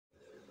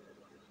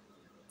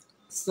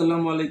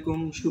আসসালামু আলাইকুম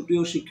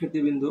সুপ্রিয়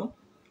শিক্ষার্থীবৃন্দ,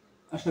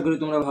 আশা করি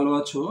তোমরা ভালো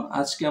আছো।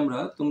 আজকে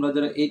তোমরা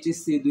যারা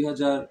এইচএসসি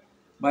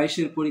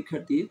 2022-এর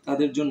পরীক্ষার্থী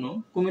তাদের জন্য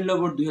কুমিল্লা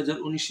বোর্ড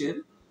 2019-এর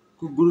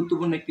খুব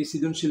গুরুত্বপূর্ণ একটি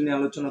সৃজনশীল নিয়ে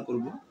আলোচনা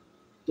করব।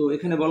 তো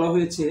এখানে বলা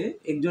হয়েছে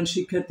একজন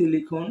শিক্ষার্থী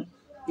লিখুন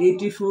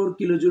 84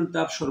 কিলোজুল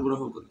তাপ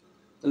সরবরাহ করে।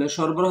 তাহলে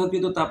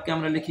সরবরাহকৃত তাপকে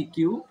আমরা লিখি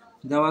কিউ,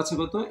 দেওয়া আছে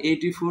কত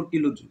 84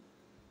 কিলোজুল।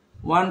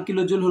 1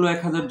 কিলোজুল হলো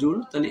 1000 জুল,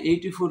 তাহলে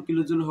 84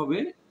 কিলোজুল হবে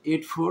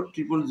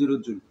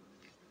 84,000 জুল।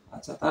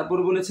 আচ্ছা, তারপর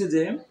বলেছে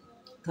যে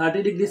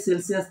 30 ডিগ্রি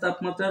সেলসিয়াস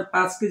তাপমাত্রার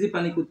 5 কেজি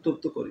পানিকে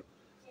উত্তপ্ত করে।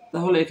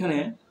 তাহলে এখানে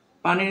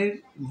পানির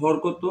ভর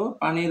কত?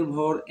 পানির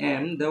ভর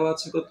m, দেওয়া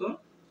আছে কত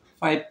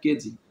 5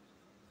 কেজি।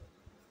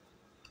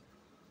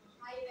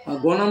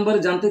 গ নম্বর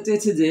জানতে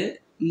চেয়েছে যে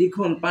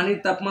লিখুন পানির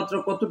তাপমাত্রা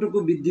কতটুকু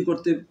বৃদ্ধি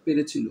করতে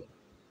পেরেছিল।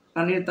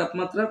 পানির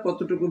তাপমাত্রা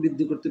কতটুকু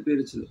বৃদ্ধি করতে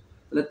পেরেছিল,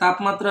 তাহলে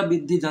তাপমাত্রা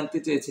বৃদ্ধি জানতে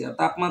চেয়েছে। আর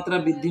তাপমাত্রা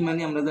বৃদ্ধি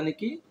মানে আমরা জানি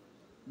কি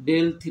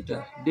ডেল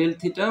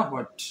থিটা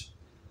হোয়াট।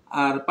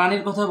 আর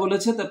পানির কথা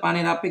বলেছে, তা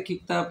পানির আপেক্ষিক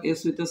তাপ এস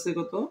হইতেছে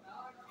কত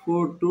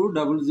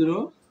 4200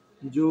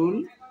 joule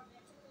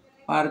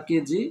per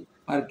KG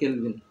per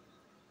kelvin.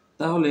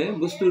 তাহলে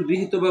বস্তুর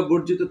গৃহীত বা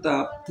বর্জিত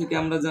তাপ থেকে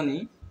আমরা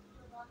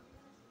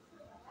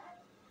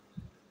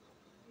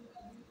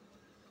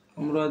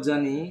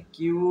জানি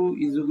Q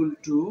is equal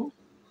to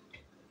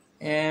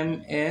M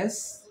S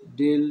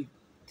del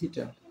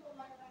theta.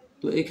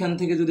 তো এখান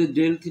থেকে যদি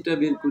ডেল থিটা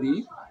বের করি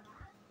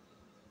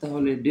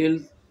তাহলে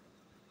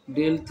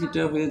ডেল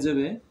থিটা হয়ে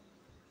যাবে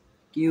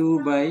কিউ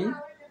বাই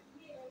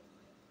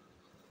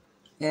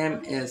এম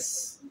এস।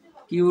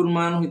 কিউর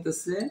মান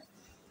হইতেছে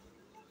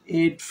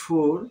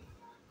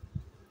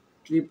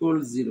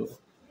 84,000,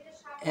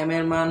 এম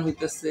এর মান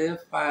হইতেছে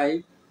 5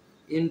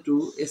 ইন্টু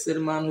এস এর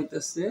মান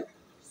হইতেছে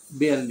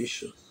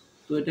 4200।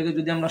 তো এটাকে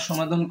যদি আমরা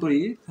সমাধান করি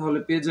তাহলে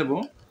পেয়ে যাব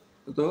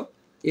কত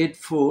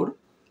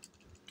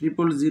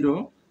 84,000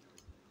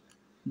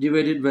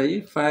 ডিভাইডেড বাই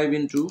 5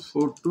 ইন্টু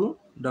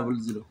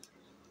 4200,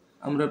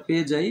 আমরা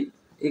পেয়ে যাই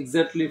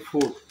এক্স্যাক্টলি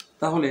 4।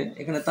 তাহলে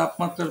এখানে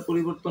তাপমাত্রার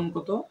পরিবর্তন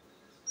কত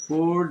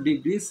 4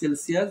 ডিগ্রি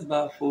সেলসিয়াস বা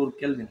 4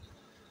 কেলভিন।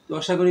 তো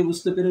আশা করি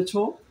বুঝতে পেরেছো।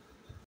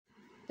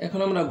 এখন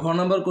আমরা ঘ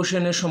নম্বর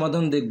কোশ্চেনের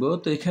সমাধান দেখব।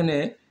 তো এখানে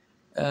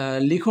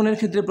লিখনের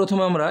ক্ষেত্রে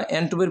প্রথমে আমরা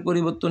এন্ট্রপির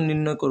পরিবর্তন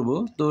নির্ণয় করব।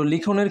 তো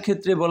লিখনের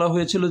ক্ষেত্রে বলা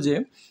হয়েছিল যে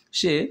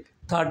সে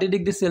 30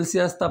 ডিগ্রি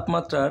সেলসিয়াস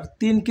তাপমাত্রার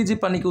 3 কেজি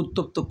পানিকে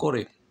উত্তপ্ত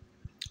করে।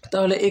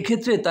 তাহলে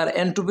এক্ষেত্রে তার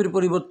এন্ট্রপির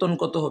পরিবর্তন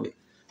কত হবে?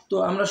 তো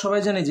আমরা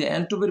সবাই জানি যে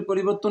এন্ট্রপির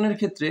পরিবর্তনের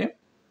ক্ষেত্রে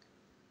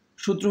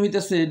সূত্র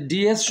হইতেছে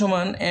ডিএস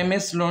সমান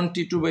এমএস লন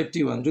টি2 বাই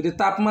টি1। যদি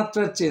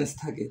তাপমাত্রার চেঞ্জ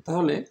থাকে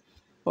তাহলে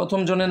প্রথম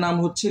জনের নাম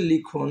হচ্ছে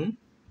লিখন,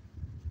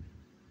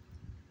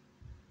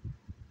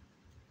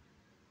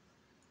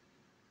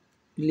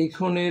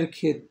 লিখনের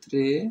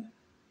ক্ষেত্রে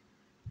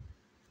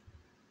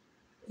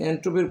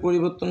এন্ট্রপির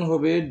পরিবর্তন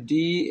হবে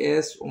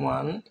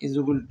ds1 ইজ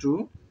ইকুয়াল টু,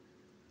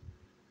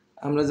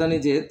 আমরা জানি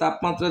যে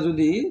তাপমাত্রা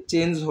যদি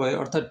চেঞ্জ হয়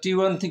অর্থাৎ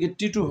টি1 থেকে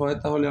টি2 হয়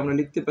তাহলে আমরা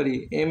লিখতে পারি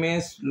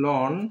ms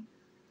লন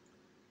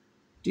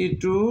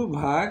টি2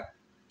 ভাগ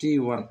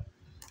টি1।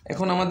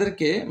 এখন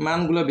আমাদেরকে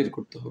মানগুলো বের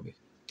করতে হবে।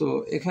 তো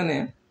এখানে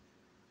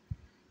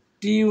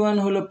টি1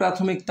 হলো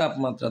প্রাথমিক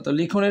তাপমাত্রা। তো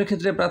লিখনের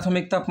ক্ষেত্রে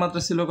প্রাথমিক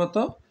তাপমাত্রা ছিল কত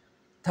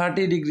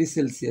 30 ডিগ্রি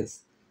সেলসিয়াস।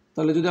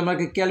 তাহলে যদি আমরা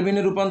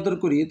ক্যালভিনে রূপান্তর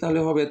করি তাহলে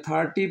হবে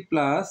 30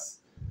 plus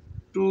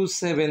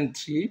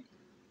 273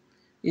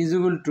 is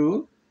equal to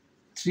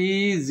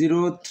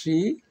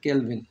 303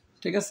 kelvin.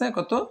 ঠিক আছে,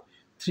 কত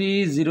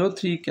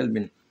 303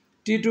 কেলভিন।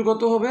 টি2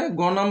 কত হবে?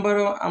 গ নাম্বার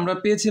আমরা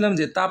পেয়েছিলাম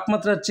যে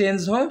তাপমাত্রা চেঞ্জ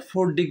হয়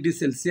 4 ডিগ্রি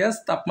সেলসিয়াস,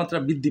 তাপমাত্রা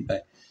বৃদ্ধি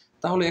পায়।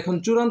 তাহলে এখন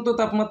চূড়ান্ত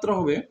তাপমাত্রা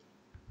হবে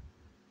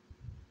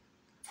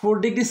 4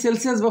 ডিগ্রি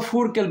সেলসিয়াস বা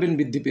 4 কেলভিন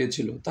বৃদ্ধি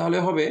পেয়েছিল। তাহলে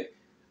হবে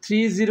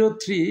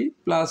 303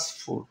 প্লাস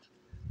 4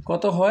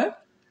 কত হয়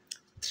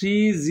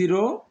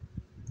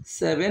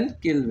 307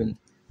 কেলভিন।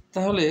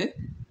 তাহলে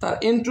তার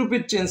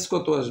এন্ট্রপির চেঞ্জ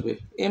কত আসবে?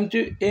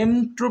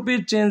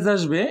 এন্ট্রপির চেঞ্জ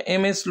আসবে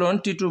এমএস লন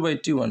টি2 বাই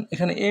টি1।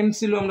 এখানে এম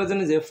ছিল আমরা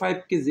জানি যে 5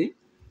 কেজি,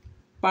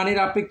 পানির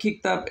আপেক্ষিক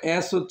তাপ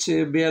এস হচ্ছে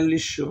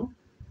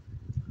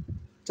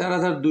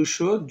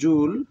 4200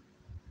 joule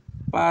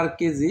per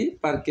KG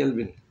per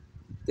kelvin.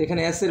 তো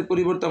এখানে এস এর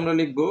পরিবর্তে আমরা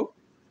লিখব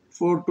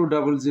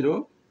 4200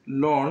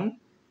 লন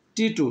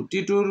টি2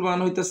 মান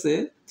হইতেছে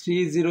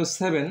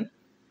 307,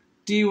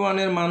 টি1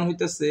 এর মান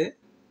হইতেছে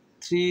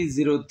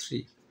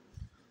 303।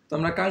 তো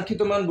আমরা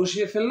কাঙ্ক্ষিত মান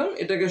বসিয়ে ফেললাম।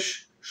 এটাকে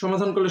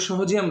সমাধান করলে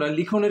সহজেই আমরা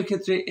লিখনের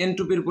ক্ষেত্রে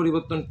এন্ট্রপির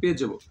পরিবর্তন পেয়ে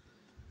যাব।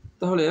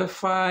 তাহলে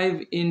 5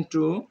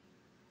 into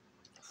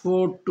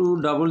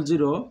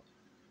 4200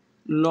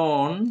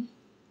 loan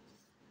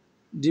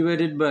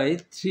divided by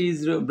 30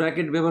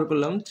 bracket ব্যবহার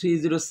করলাম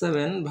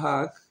 307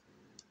 ভাগ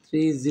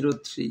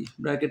 303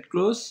 ব্র্যাকেট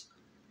ক্লোজ।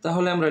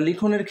 তাহলে আমরা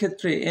লিখনের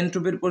ক্ষেত্রে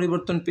এন্ট্রপির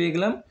পরিবর্তন পেয়ে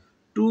গেলাম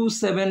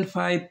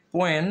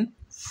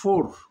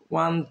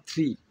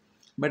 275.413,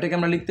 বা এটাকে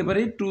আমরা লিখতে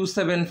পারি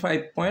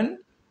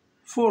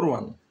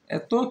 275.41।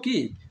 এত কি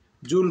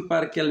জুল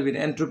পার কেলভিন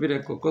এন্ট্রপির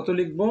একক। কত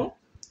লিখব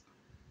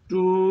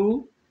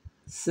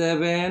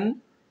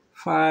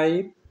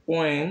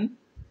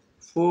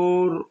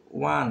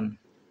 275.41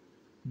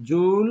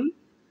 জুল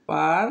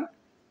পার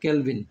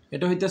কেলভিন।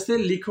 এটা হইতেছে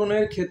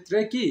লিখনের ক্ষেত্রে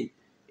কি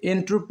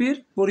এন্ট্রপির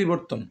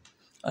পরিবর্তন।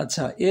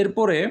 আচ্ছা,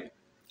 এরপরে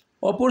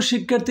অপর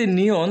শিক্ষার্থী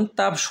নিয়ন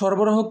তাপ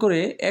সরবরাহ করে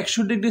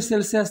 100 ডিগ্রি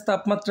সেলসিয়াস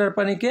তাপমাত্রার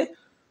পানিকে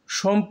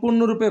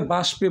সম্পূর্ণরূপে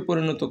বাষ্পে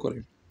পরিণত করে।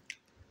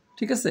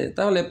 ঠিক আছে,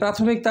 তাহলে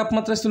প্রাথমিক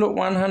তাপমাত্রা ছিল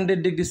 100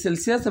 ডিগ্রি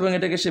সেলসিয়াস এবং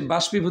এটাকে সে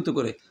বাষ্পীভূত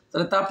করে,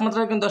 তাহলে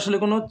তাপমাত্রা কিন্তু আসলে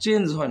কোনো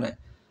চেঞ্জ হয় না।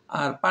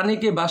 আর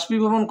পানিকে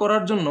বাষ্পীভবন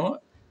করার জন্য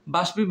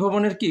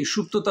বাষ্পীভবনের কি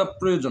সুপ্ত তাপ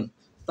প্রয়োজন।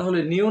 তাহলে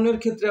নিয়নের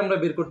ক্ষেত্রে আমরা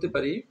বের করতে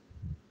পারি,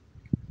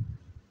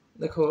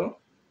 দেখো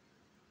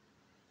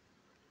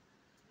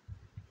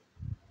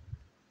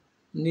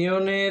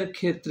নিয়নের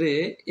ক্ষেত্রে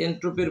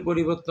এন্ট্রপির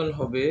পরিবর্তন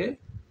হবে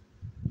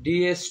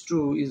ds2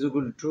 =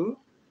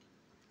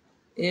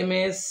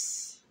 ms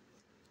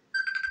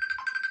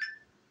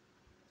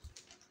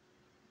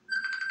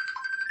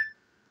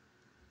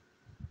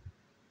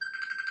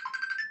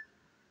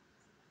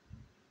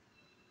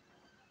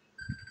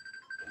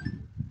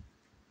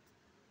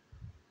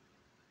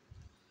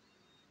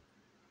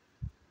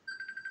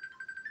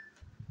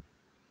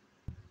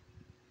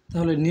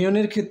তাহলে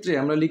নিয়নের ক্ষেত্রে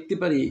আমরা লিখতে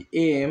পারি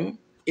m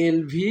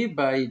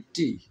LV/T।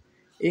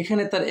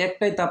 এখানে তার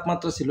একটাই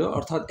তাপমাত্রা ছিল,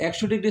 অর্থাৎ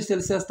 100 ডিগ্রি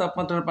সেলসিয়াস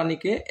তাপমাত্রার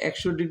পানিকে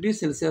 100 ডিগ্রি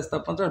সেলসিয়াস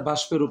তাপমাত্রার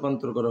বাষ্পে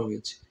রূপান্তর করা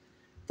হয়েছে।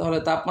 তাহলে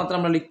তাপমাত্রা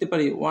আমরা লিখতে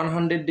পারি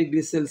 100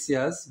 ডিগ্রি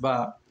সেলসিয়াস বা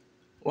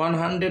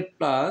 100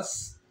 প্লাস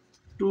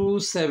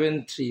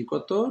 273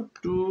 কত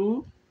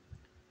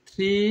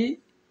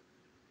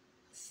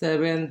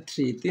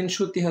 2373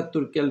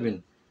 373 কেলভিন।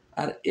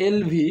 আর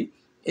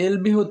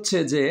এলভি হচ্ছে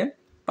যে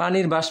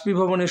পানির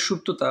বাষ্পীভবনের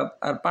সুপ্ততাপ,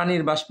 আর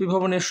পানির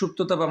বাষ্পীভবনের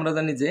সুপ্ততাপ আমরা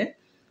জানি যে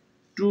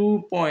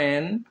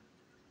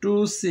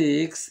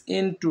 2.26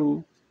 ইন্টু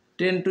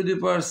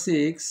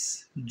 10⁶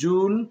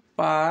 জুল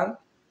পার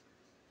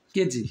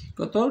কেজি।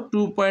 কত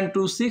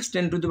 2.26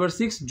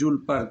 10⁶ জুল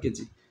পার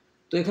কেজি।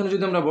 তো এখানে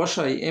যদি আমরা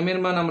বসাই এম এর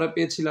মান আমরা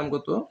পেয়েছিলাম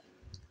কত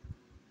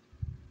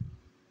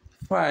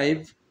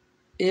 5,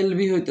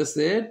 এলভি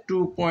হইতেছে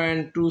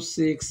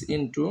 2.26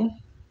 ইন্টু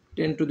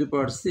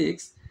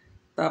 10⁶,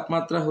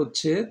 তাপমাত্রা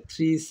হচ্ছে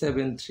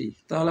 373।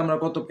 তাহলে আমরা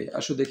কত পাই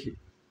আসো দেখি।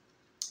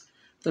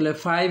 তাহলে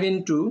 5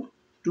 ইন্টু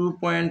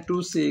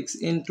 2.26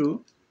 ইন্টু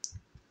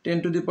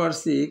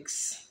 10⁶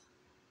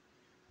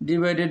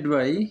 ডিভাইডেড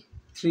বাই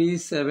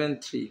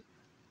 373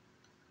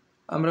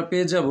 আমরা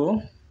পেয়ে যাব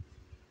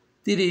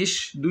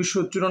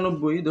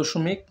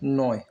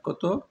 30,294.9।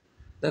 কত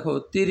দেখো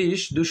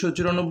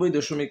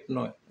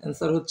 30,294.9।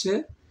 অ্যান্সার হচ্ছে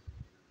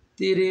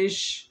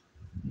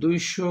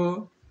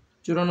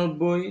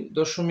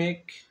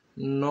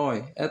 30,294.9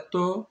 এত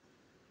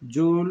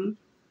জুল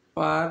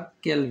পার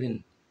কেলভিন।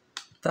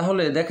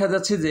 তাহলে দেখা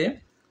যাচ্ছে যে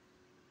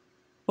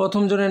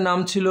প্রথম জনের নাম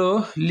ছিল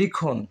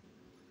লিখন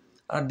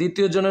আর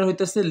দ্বিতীয় জনের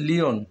হইতেছে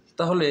লিওন।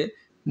 তাহলে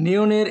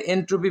নিয়নের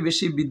এন্ট্রপি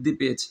বেশি বৃদ্ধি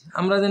পেয়েছে।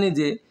 আমরা জানি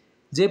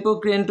যে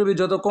প্রক্রিয়া এন্ট্রপি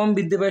যত কম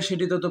বৃদ্ধি পায়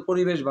সেটি তত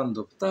পরিবেশ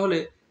বান্ধব। তাহলে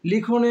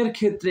লিখনের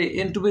ক্ষেত্রে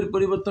এন্ট্রপির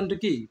পরিবর্তনটা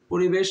কি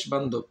পরিবেশ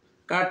বান্ধব।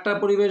 কারটা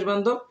পরিবেশ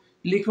বান্ধব?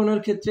 লিখনের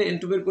ক্ষেত্রে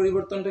এন্ট্রপির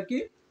পরিবর্তনটা কি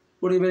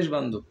পরিবেশ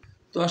বান্ধব।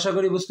 তো আশা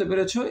করি বুঝতে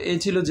পেরেছ। এই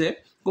ছিল যে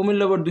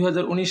কুমিল্লা বোর্ড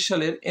 2019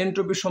 সালের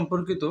এন্ট্রপি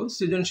সম্পর্কিত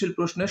সৃজনশীল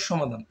প্রশ্নের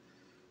সমাধান।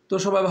 তো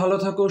সবাই ভালো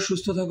থাকো,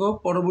 সুস্থ থাকো।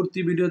 পরবর্তী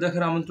ভিডিও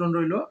দেখার আমন্ত্রণ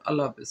রইল।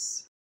 আল্লাহ হাফেজ।